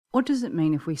What does it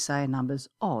mean if we say a number's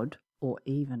odd or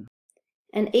even?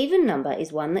 An even number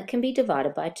is one that can be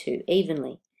divided by 2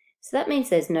 evenly. So that means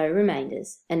there's no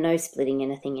remainders and no splitting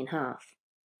anything in half.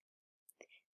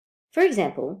 For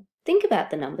example, think about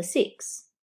the number 6.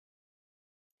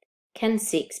 Can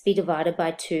 6 be divided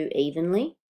by 2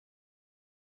 evenly?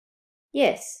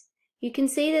 Yes, you can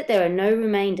see that there are no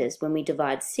remainders when we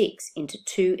divide 6 into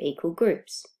 2 equal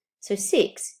groups. So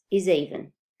 6 is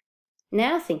even.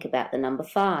 Now think about the number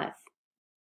 5.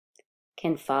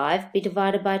 Can 5 be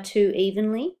divided by 2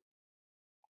 evenly?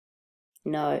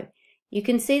 No. You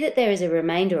can see that there is a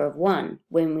remainder of 1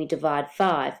 when we divide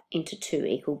 5 into 2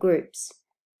 equal groups.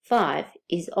 5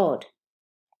 is odd.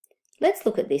 Let's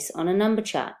look at this on a number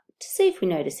chart to see if we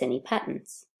notice any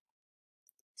patterns.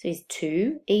 So is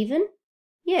 2 even?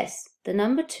 Yes, the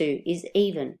number 2 is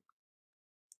even.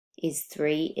 Is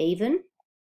 3 even?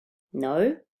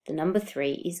 No, the number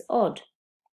 3 is odd.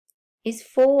 Is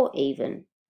 4 even?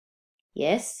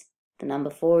 Yes, the number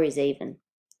 4 is even.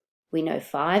 We know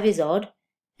 5 is odd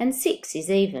and 6 is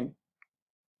even.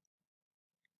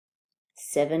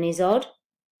 7 is odd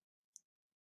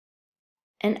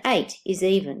and 8 is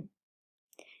even.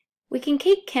 We can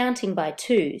keep counting by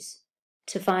 2s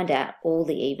to find out all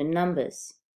the even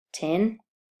numbers. 10,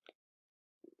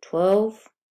 12,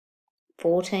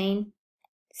 14,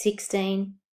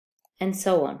 16, and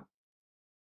so on.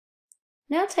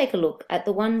 Now take a look at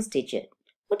the ones digit.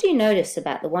 What do you notice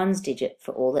about the ones digit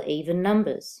for all the even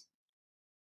numbers?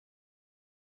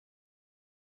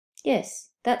 Yes,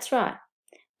 that's right.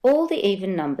 All the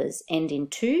even numbers end in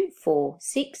 2, 4,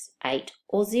 6, 8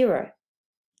 or 0.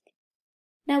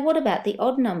 Now what about the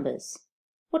odd numbers?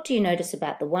 What do you notice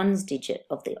about the ones digit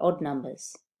of the odd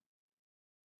numbers?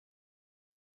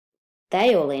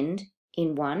 They all end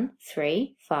in 1,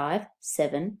 3, 5,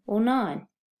 7 or 9.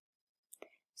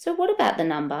 So what about the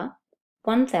number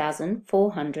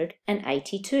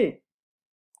 1482?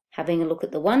 Having a look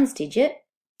at the ones digit,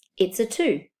 it's a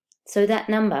 2, so that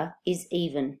number is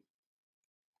even.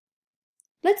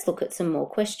 Let's look at some more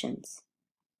questions.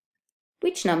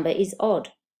 Which number is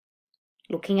odd?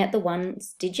 Looking at the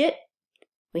ones digit,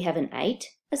 we have an 8,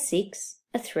 a 6,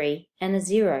 a 3 and a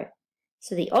 0.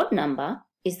 So the odd number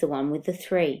is the one with the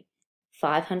 3.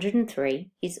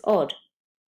 503 is odd.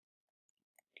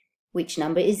 Which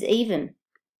number is even?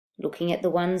 Looking at the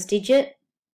ones digit,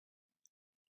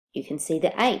 you can see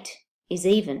the 8 is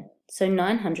even, so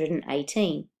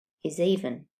 918 is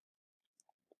even.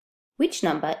 Which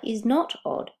number is not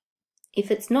odd?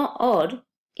 If it's not odd,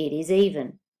 it is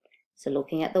even. So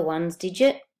looking at the ones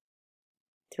digit,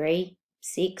 3,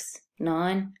 6,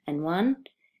 9 and 1,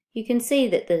 you can see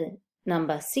that the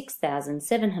number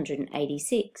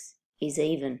 6,786 is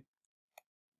even.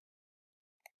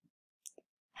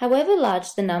 However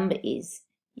large the number is,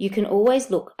 you can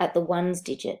always look at the ones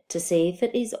digit to see if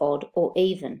it is odd or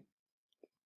even.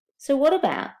 So what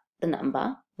about the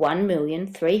number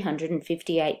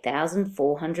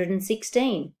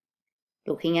 1,358,416?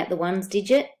 Looking at the ones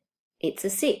digit, it's a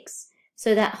 6,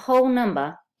 so that whole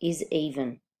number is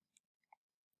even.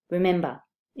 Remember,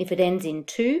 if it ends in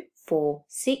 2, 4,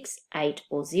 6, 8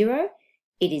 or 0,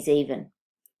 it is even.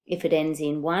 If it ends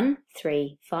in 1,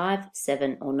 3, 5,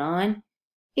 7 or 9,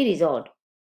 it is odd.